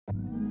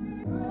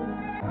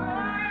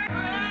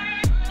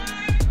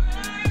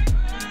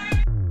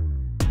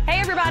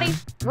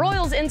everybody.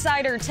 Royals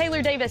insider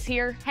Taylor Davis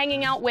here,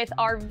 hanging out with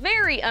our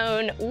very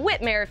own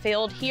Whit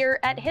Merrifield here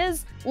at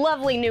his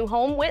lovely new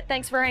home. Whit,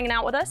 thanks for hanging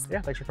out with us.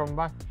 Yeah, thanks for coming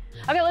by.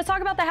 Okay, let's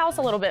talk about the house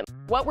a little bit.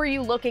 What were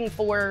you looking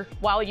for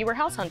while you were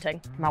house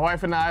hunting? My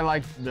wife and I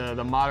like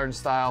the modern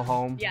style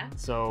home. Yeah.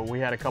 So we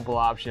had a couple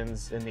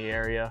options in the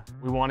area.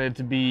 We wanted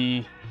to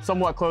be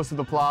somewhat close to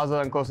the plaza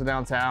and close to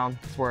downtown.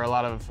 It's where a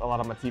lot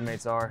of my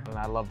teammates are, and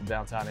I love the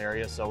downtown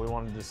area. So we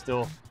wanted to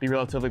still be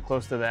relatively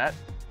close to that,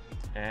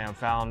 and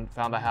found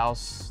a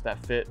house that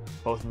fit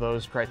both of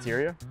those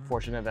criteria.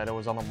 Fortunate that it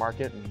was on the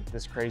market, and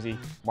this crazy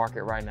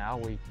market right now,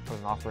 we put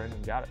an offer in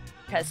and got it.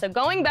 Okay, so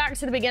going back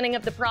to the beginning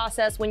of the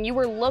process, when you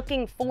were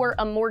looking for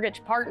a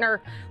mortgage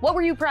partner, what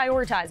were you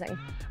prioritizing?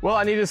 Well,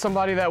 I needed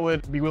somebody that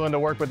would be willing to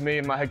work with me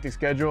in my hectic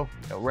schedule,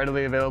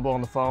 readily available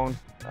on the phone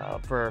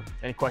for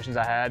any questions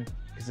I had,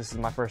 because this is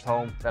my first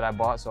home that I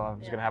bought, so I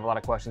was gonna have a lot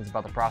of questions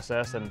about the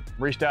process, and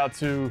reached out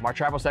to my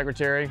travel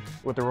secretary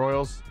with the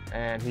Royals,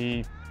 and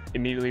he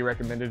immediately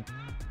recommended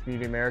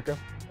CommunityAmerica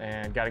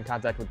and got in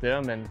contact with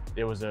them, and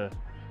it was a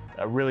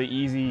really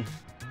easy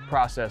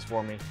process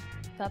for me.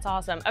 That's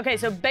awesome. Okay,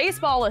 so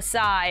baseball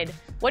aside,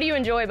 what do you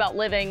enjoy about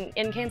living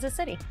in Kansas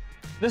City?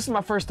 This is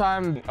my first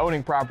time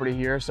owning property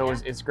here, so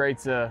it's great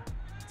to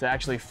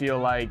actually feel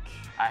like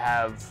I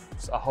have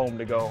a home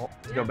to go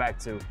back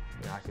to. You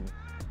know, I can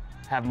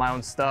have my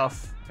own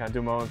stuff, kind of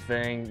do my own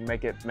thing,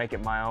 make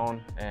it my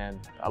own, and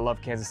I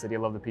love Kansas City. I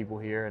love the people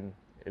here, and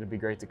it'd be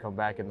great to come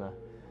back in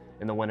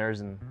the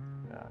winters and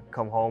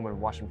come home and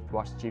watch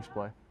the Chiefs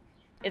play.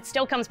 It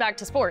still comes back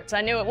to sports.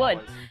 I knew it would.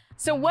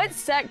 So what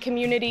set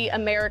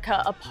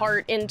CommunityAmerica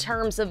apart in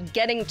terms of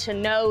getting to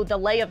know the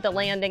lay of the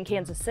land in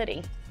Kansas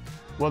City?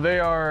 Well, they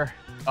are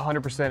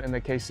 100% in the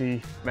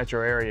KC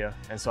metro area,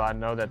 and so I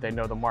know that they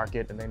know the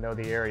market and they know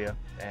the area,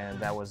 and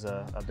that was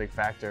a big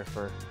factor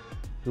for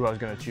who I was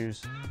going to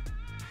choose.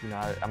 You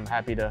know, I'm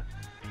happy to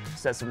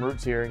set some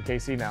roots here in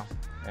KC now,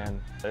 and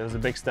it was a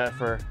big step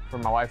for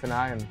my wife and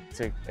I, and it's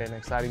an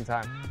exciting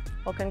time.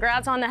 Well,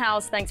 congrats on the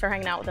house. Thanks for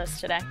hanging out with us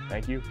today.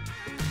 Thank you.